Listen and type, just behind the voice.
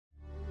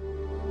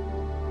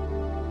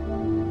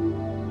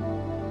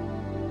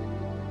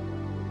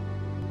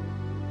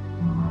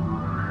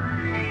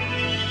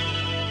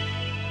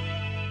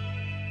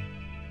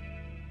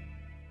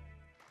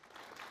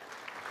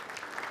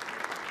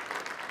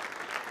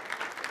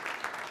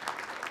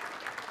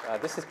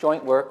This is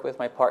joint work with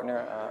my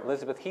partner,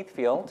 Elizabeth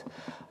Heathfield,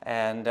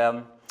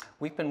 and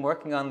we've been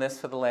working on this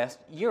for the last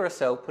year or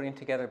so, putting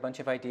together a bunch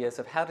of ideas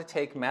of how to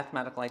take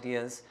mathematical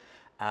ideas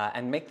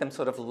and make them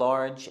sort of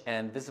large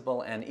and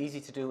visible and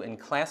easy to do in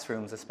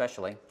classrooms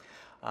especially.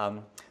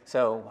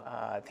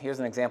 Here's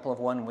an example of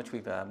one in which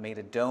we've made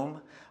a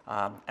dome.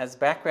 As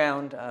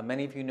background,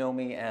 many of you know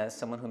me as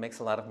someone who makes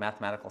a lot of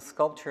mathematical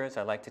sculptures.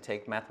 I like to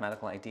take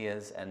mathematical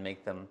ideas and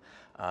make them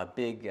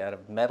big out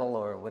of metal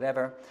or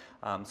whatever.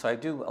 So I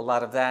do a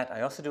lot of that.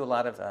 I also do a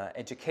lot of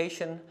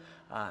education.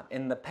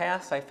 In the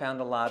past, I found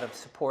a lot of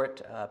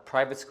support.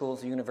 Private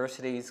schools,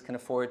 universities can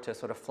afford to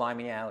sort of fly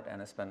me out,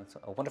 and it's been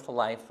a wonderful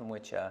life in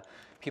which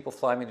people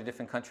fly me to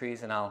different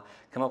countries, and I'll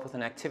come up with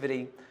an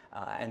activity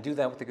and do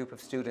that with a group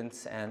of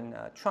students and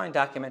try and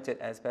document it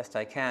as best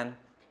I can.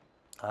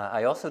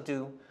 I also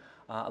do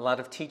a lot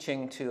of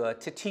teaching to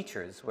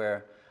teachers,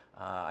 where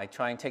I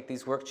try and take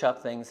these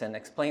workshop things and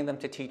explain them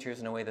to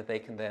teachers in a way that they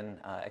can then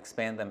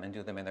expand them and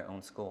do them in their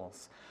own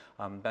schools.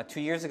 About 2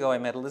 years ago, I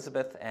met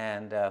Elizabeth,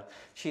 and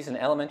she's an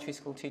elementary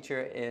school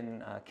teacher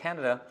in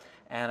Canada,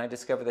 and I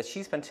discovered that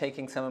she's been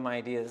taking some of my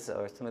ideas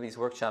or some of these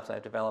workshops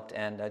I've developed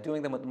and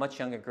doing them with much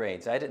younger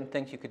grades. I didn't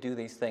think you could do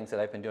these things that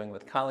I've been doing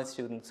with college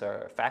students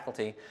or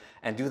faculty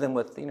and do them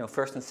with,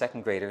 first and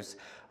second graders.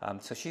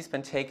 So she's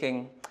been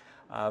taking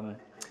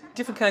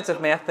different kinds of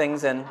math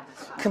things and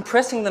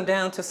compressing them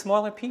down to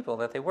smaller people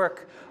that they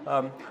work.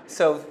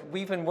 So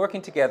we've been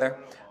working together,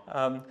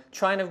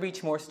 trying to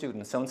reach more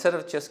students. So instead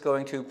of just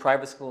going to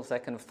private schools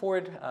that can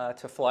afford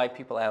to fly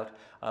people out,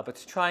 but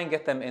to try and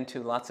get them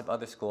into lots of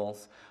other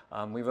schools.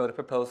 We wrote a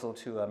proposal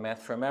to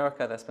Math for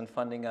America that's been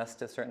funding us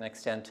to a certain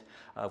extent.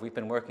 We've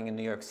been working in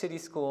New York City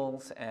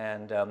schools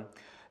and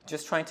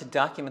just trying to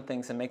document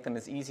things and make them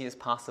as easy as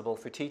possible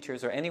for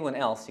teachers or anyone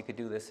else. You could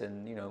do this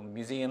in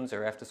museums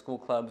or after-school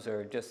clubs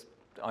or just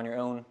on your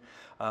own,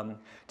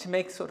 to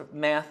make sort of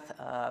math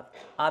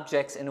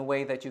objects in a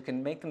way that you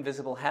can make them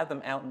visible, have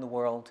them out in the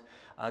world,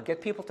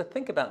 get people to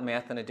think about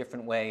math in a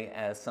different way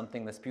as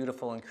something that's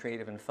beautiful and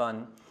creative and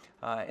fun.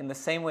 In the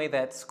same way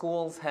that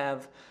schools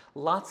have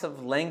lots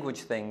of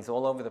language things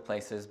all over the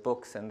place, there's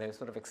books and there's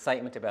sort of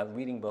excitement about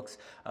reading books.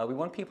 We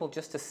want people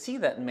just to see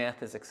that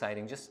math is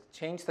exciting, just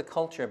change the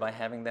culture by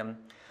having them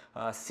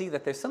see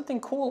that there's something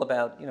cool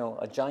about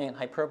a giant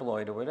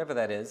hyperboloid or whatever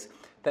that is,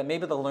 that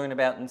maybe they'll learn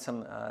about in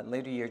some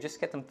later year, just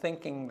get them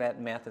thinking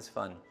that math is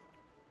fun.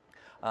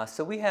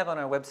 So we have on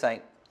our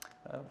website,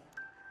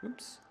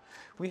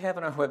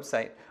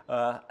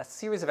 a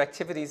series of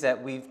activities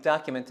that we've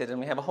documented, and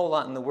we have a whole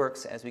lot in the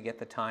works as we get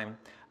the time.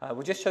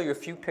 We'll just show you a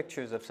few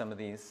pictures of some of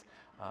these.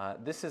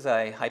 This is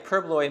a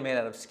hyperboloid made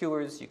out of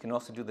skewers. You can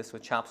also do this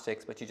with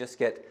chopsticks, but you just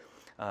get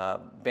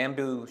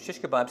bamboo shish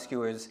kebab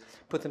skewers,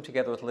 put them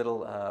together with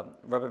little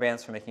rubber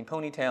bands for making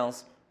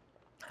ponytails,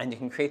 and you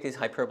can create these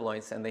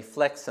hyperboloids, and they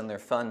flex and they're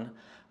fun.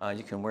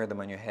 You can wear them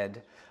on your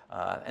head,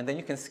 and then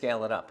you can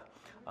scale it up.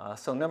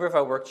 So a number of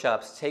our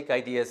workshops take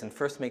ideas and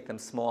first make them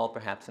small,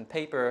 perhaps in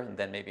paper, and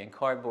then maybe in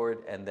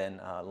cardboard, and then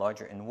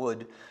larger in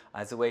wood,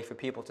 as a way for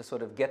people to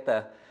sort of get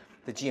the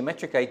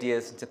geometric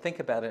ideas and to think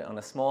about it on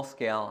a small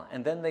scale,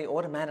 and then they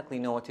automatically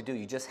know what to do.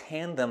 You just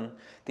hand them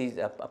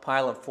a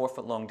pile of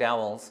 4-foot-long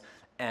dowels,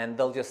 and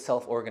they'll just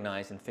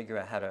self-organize and figure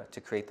out how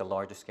to create the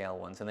larger scale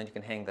ones, and then you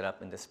can hang that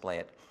up and display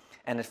it.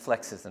 And it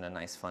flexes in a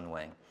nice, fun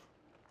way.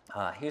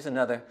 Here's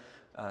another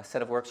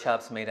set of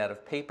workshops made out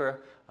of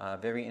paper,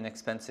 very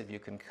inexpensive. You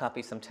can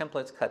copy some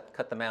templates,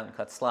 cut them out and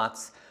cut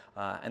slots.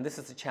 And this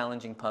is a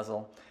challenging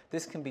puzzle.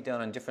 This can be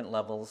done on different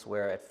levels,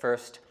 where at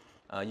first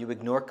you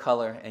ignore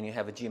color and you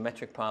have a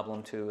geometric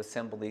problem to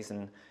assemble these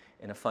in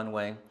a fun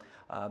way.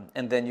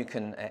 And then you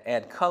can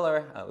add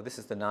color. This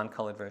is the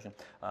non-colored version.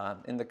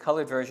 In the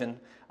colored version,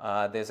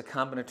 there's a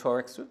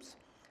combinatorics.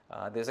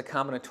 There's a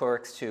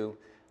combinatorics to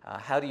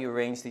how do you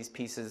arrange these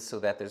pieces so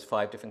that there's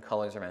 5 different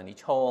colors around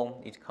each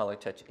hole. Each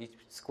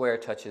square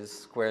touches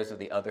squares of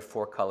the other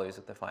 4 colors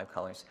of the 5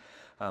 colors.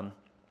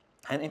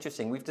 And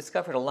interesting, we've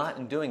discovered a lot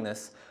in doing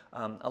this.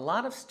 A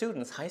lot of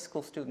students, high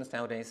school students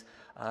nowadays,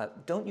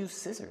 don't use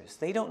scissors.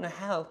 They don't know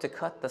how to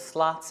cut the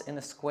slots in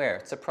a square.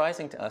 It's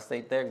surprising to us.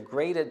 They're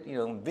great at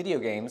video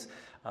games,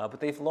 but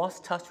they've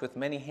lost touch with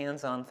many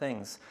hands-on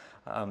things.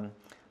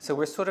 So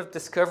we're sort of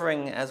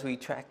discovering, as we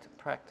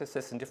practice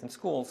this in different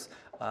schools,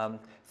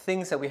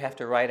 things that we have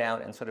to write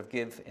out and sort of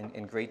give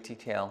in great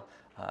detail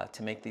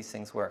to make these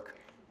things work.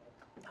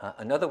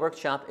 Another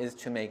workshop is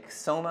to make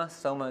Soma.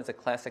 Soma is a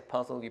classic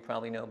puzzle you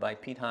probably know by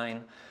Pete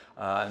Hine,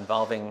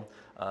 involving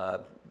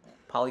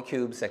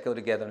polycubes that go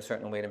together in a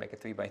certain way to make a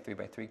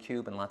 3x3x3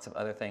 cube and lots of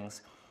other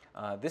things.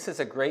 This is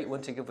a great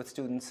one to give with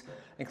students,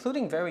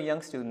 including very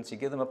young students. You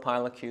give them a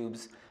pile of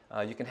cubes.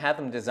 You can have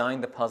them design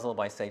the puzzle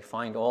by, say,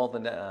 find all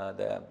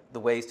the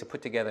ways to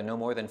put together no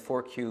more than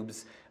 4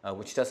 cubes,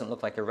 which doesn't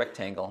look like a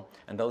rectangle,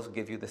 and those will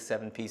give you the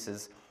 7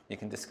 pieces. You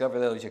can discover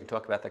those. You can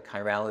talk about the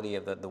chirality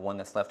of the one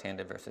that's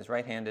left-handed versus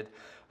right-handed.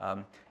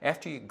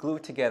 After you glue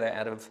it together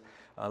out of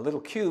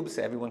little cubes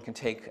that everyone can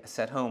take a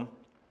set home,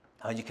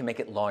 You can make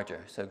it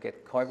larger. So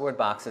get cardboard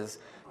boxes,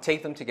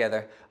 tape them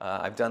together.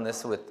 I've done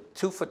this with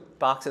 2-foot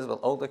boxes with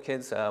older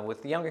kids.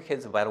 With the younger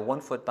kids, about a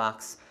 1-foot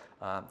box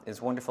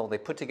is wonderful. They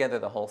put together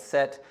the whole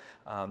set,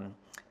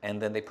 and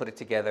then they put it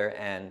together,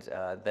 and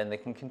then they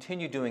can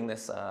continue doing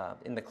this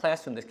in the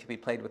classroom. This can be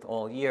played with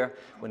all year.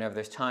 Whenever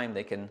there's time,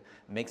 they can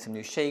make some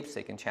new shapes.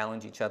 They can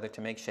challenge each other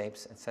to make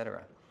shapes,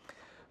 etc.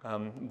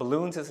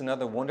 Balloons is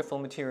another wonderful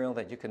material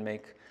that you can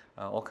make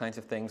all kinds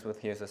of things with.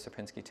 Here's a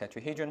Sierpinski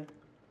tetrahedron.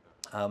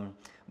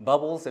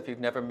 Bubbles, if you've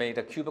never made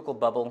a cubicle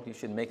bubble, you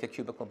should make a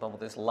cubicle bubble.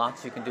 There's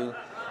lots you can do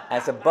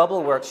as a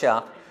bubble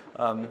workshop.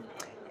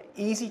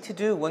 Easy to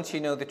do once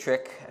you know the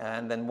trick,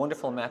 and then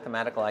wonderful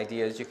mathematical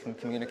ideas. You can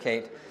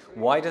communicate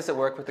why does it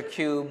work with a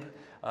cube.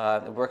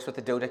 It works with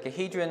a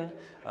dodecahedron.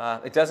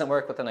 It doesn't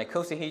work with an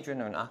icosahedron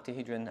or an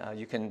octahedron.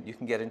 You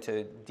can get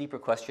into deeper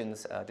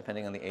questions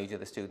depending on the age of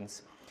the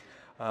students.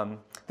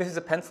 This is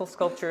a pencil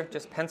sculpture,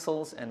 just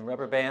pencils and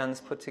rubber bands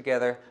put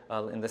together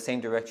in the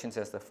same directions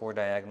as the 4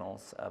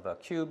 diagonals of a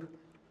cube.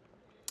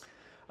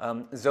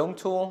 Zoom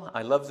tool,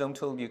 I love Zoom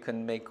tool. You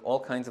can make all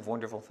kinds of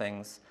wonderful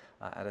things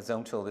out of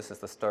Zoom tool. This is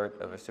the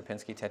start of a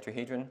Sierpinski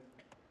tetrahedron.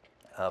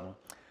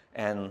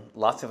 And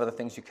lots of other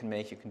things you can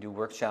make. You can do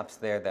workshops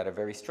there that are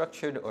very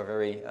structured or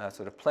very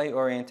sort of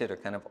play-oriented or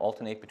kind of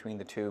alternate between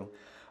the two.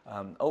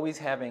 Always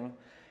having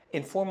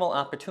informal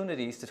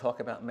opportunities to talk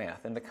about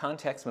math. In the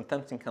context, when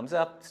something comes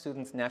up,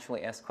 students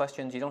naturally ask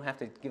questions. You don't have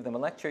to give them a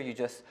lecture. You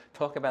just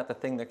talk about the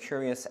thing they're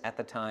curious at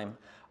the time,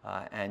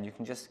 and you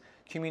can just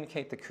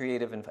communicate the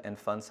creative and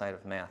fun side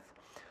of math.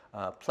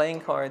 Playing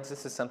cards,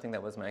 this is something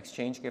that was my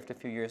exchange gift a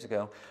few years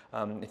ago.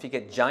 If you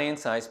get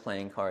giant-sized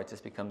playing cards,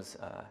 this becomes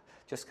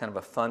just kind of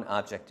a fun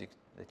object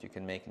that you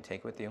can make and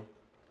take with you.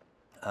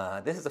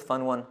 This is a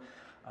fun one.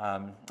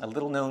 A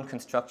little-known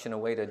construction, a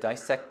way to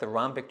dissect the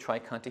rhombic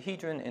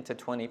tricontahedron into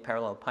 20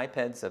 parallel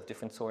pipeds of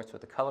different sorts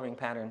with a coloring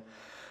pattern.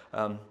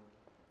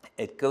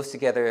 It goes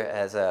together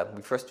as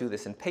we first do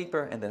this in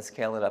paper and then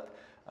scale it up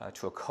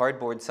to a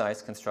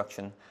cardboard-sized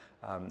construction.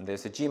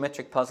 There's a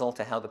geometric puzzle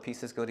to how the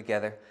pieces go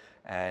together,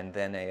 and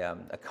then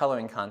a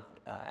coloring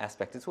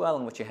aspect as well,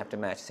 in which you have to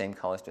match same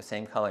colors to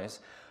same colors.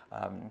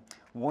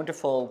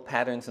 Wonderful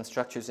patterns and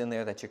structures in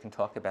there that you can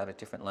talk about at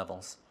different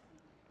levels.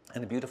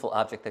 And a beautiful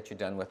object that you're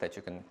done with that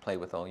you can play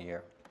with all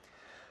year.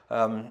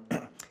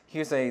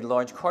 Here's a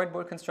large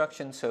cardboard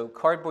construction. So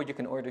cardboard, you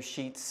can order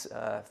sheets,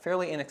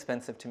 fairly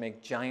inexpensive to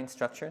make giant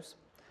structures.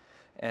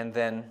 And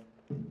then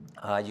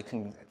you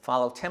can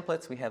follow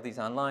templates. We have these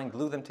online,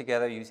 glue them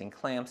together using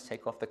clamps,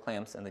 take off the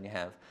clamps, and then you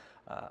have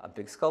a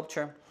big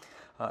sculpture.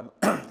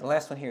 The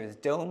last one here is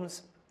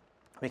domes.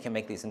 We can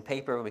make these in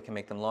paper. We can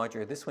make them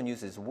larger. This one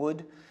uses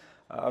wood.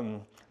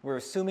 We're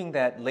assuming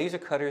that laser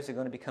cutters are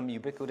going to become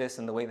ubiquitous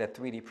in the way that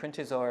 3D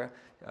printers are.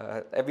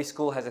 Every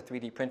school has a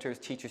 3D printer.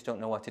 Teachers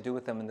don't know what to do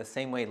with them. In the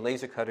same way,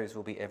 laser cutters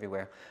will be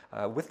everywhere.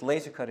 With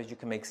laser cutters, you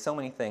can make so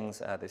many things.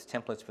 There's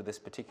templates for this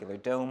particular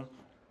dome.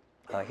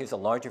 Here's a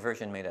larger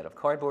version made out of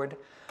cardboard.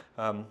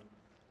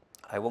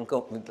 I won't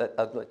go,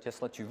 I'll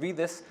just let you read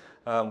this.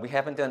 We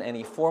haven't done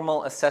any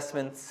formal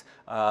assessments,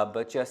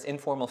 but just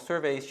informal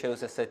surveys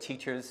shows us that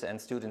teachers and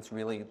students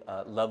really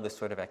love this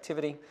sort of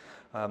activity.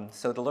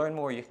 So to learn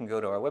more, you can go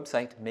to our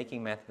website,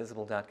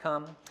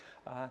 makingmathvisible.com.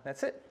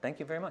 That's it. Thank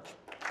you very much.